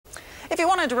If you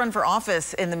wanted to run for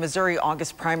office in the Missouri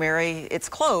August primary, it's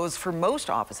closed for most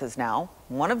offices now.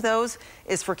 One of those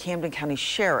is for Camden County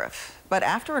Sheriff. But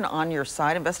after an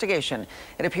on-your-side investigation,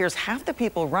 it appears half the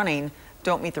people running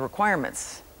don't meet the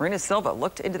requirements. Marina Silva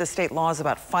looked into the state laws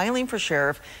about filing for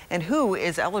sheriff and who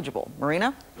is eligible.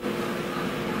 Marina?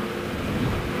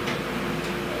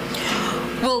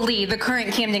 Well, Lee, the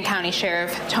current Camden County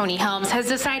Sheriff, Tony Helms, has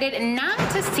decided not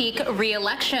to seek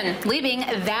re-election, leaving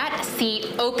that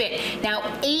seat open.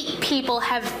 Now, 8 people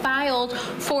have filed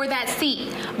for that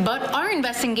seat, but our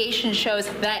investigation shows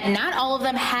that not all of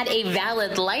them had a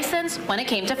valid license when it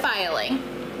came to filing.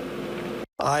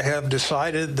 I have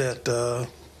decided that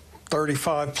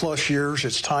 35 plus years,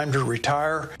 it's time to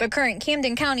retire. The current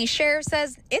Camden County Sheriff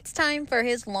says it's time for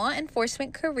his law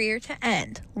enforcement career to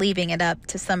end, leaving it up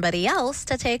to somebody else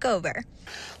to take over.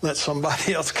 Let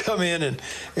somebody else come in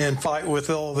and fight with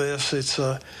all this.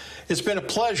 It's been a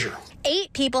pleasure.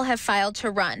 8 people have filed to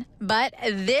run, but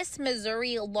this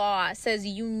Missouri law says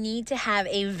you need to have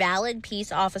a valid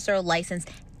peace officer license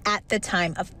at the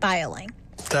time of filing.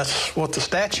 That's what the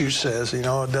statute says. You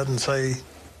know, it doesn't say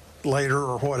later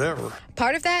or whatever.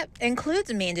 Part of that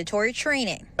includes mandatory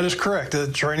training. That is correct.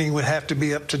 The training would have to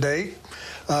be up to date,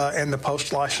 and the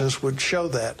post license would show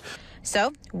that.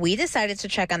 So we decided to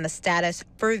check on the status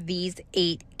for these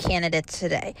 8 candidates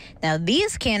today. Now,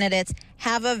 these candidates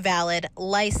have a valid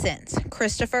license.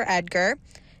 Christopher Edgar,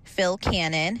 Phil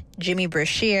Cannon, Jimmy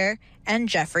Brashear, and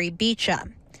Jeffrey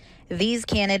Beecham. These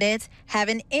candidates have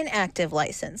an inactive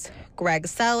license, Greg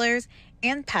Sellers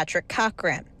and Patrick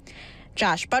Cochran.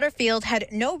 Josh Butterfield had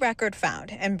no record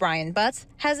found, and Brian Butts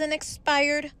has an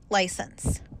expired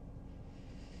license.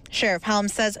 Sheriff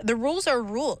Helms says the rules are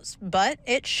rules, but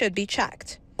it should be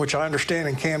checked. Which I understand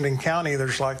in Camden County,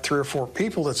 there's like 3 or 4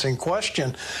 people that's in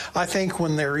question. I think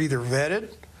when they're either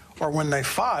vetted or when they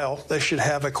file, they should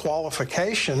have a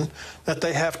qualification that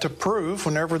they have to prove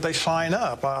whenever they sign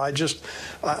up. I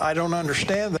don't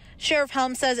understand that. Sheriff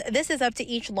Helms says this is up to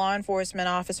each law enforcement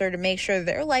officer to make sure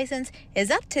their license is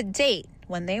up to date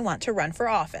when they want to run for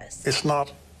office. It's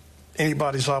not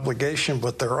anybody's obligation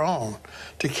but their own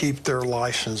to keep their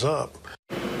license up.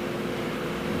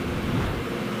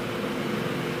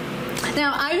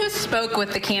 Now, I just spoke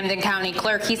with the Camden County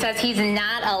clerk. He says he's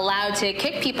not allowed to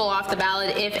kick people off the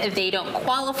ballot if they don't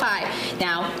qualify.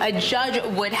 Now, a judge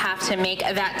would have to make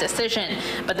that decision,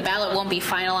 but the ballot won't be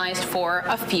finalized for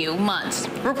a few months.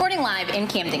 Reporting live in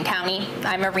Camden County,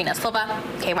 I'm Marina Silva,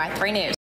 KY3 News.